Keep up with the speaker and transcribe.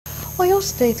Oyo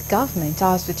State Government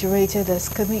has reiterated its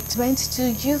commitment to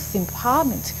youth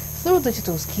empowerment through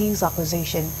digital skills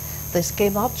acquisition. This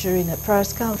came up during a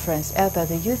press conference held at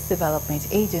the Youth Development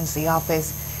Agency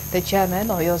office. The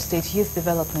chairman of Oyo State Youth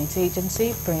Development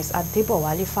Agency, Prince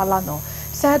Adebowale Falano,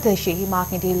 said the Seyi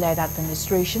Makinde-led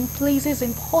administration places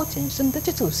importance on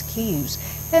digital skills,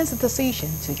 hence the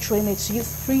decision to train its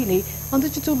youth freely on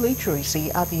digital literacy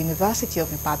at the University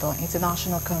of Ibadan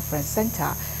International Conference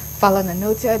Center. Falana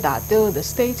noted that though the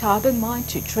state had in mind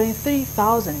to train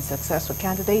 3,000 successful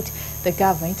candidates, the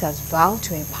government has vowed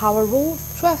to empower all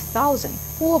 12,000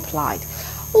 who applied.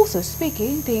 Also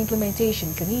speaking, the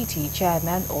Implementation Committee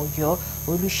Chairman Oyo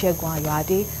Olusegun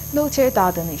Ayade noted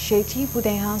that the initiative would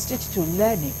enhance digital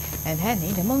learning and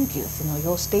earning among youth in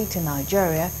Oyo State and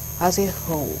Nigeria as a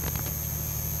whole.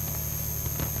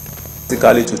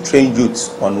 Basically, to train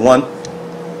youth on one,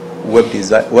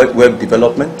 web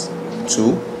development,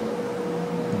 2,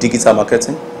 digital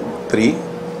marketing, 3,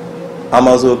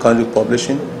 Amazon country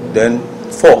publishing, then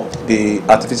 4, the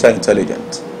artificial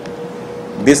intelligence.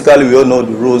 Basically, we all know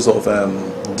the roles of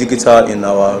digital in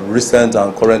our recent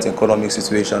and current economic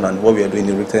situation and what we are doing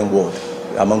in the written world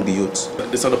among the youth.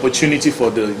 It's an opportunity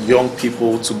for the young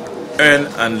people to earn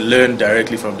and learn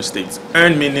directly from the state.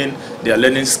 Earn meaning they are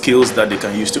learning skills that they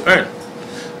can use to earn.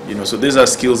 So these are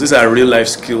skills, these are real life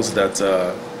skills that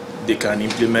they can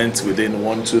implement within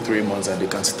 1, 2, 3 months and they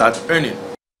can start earning.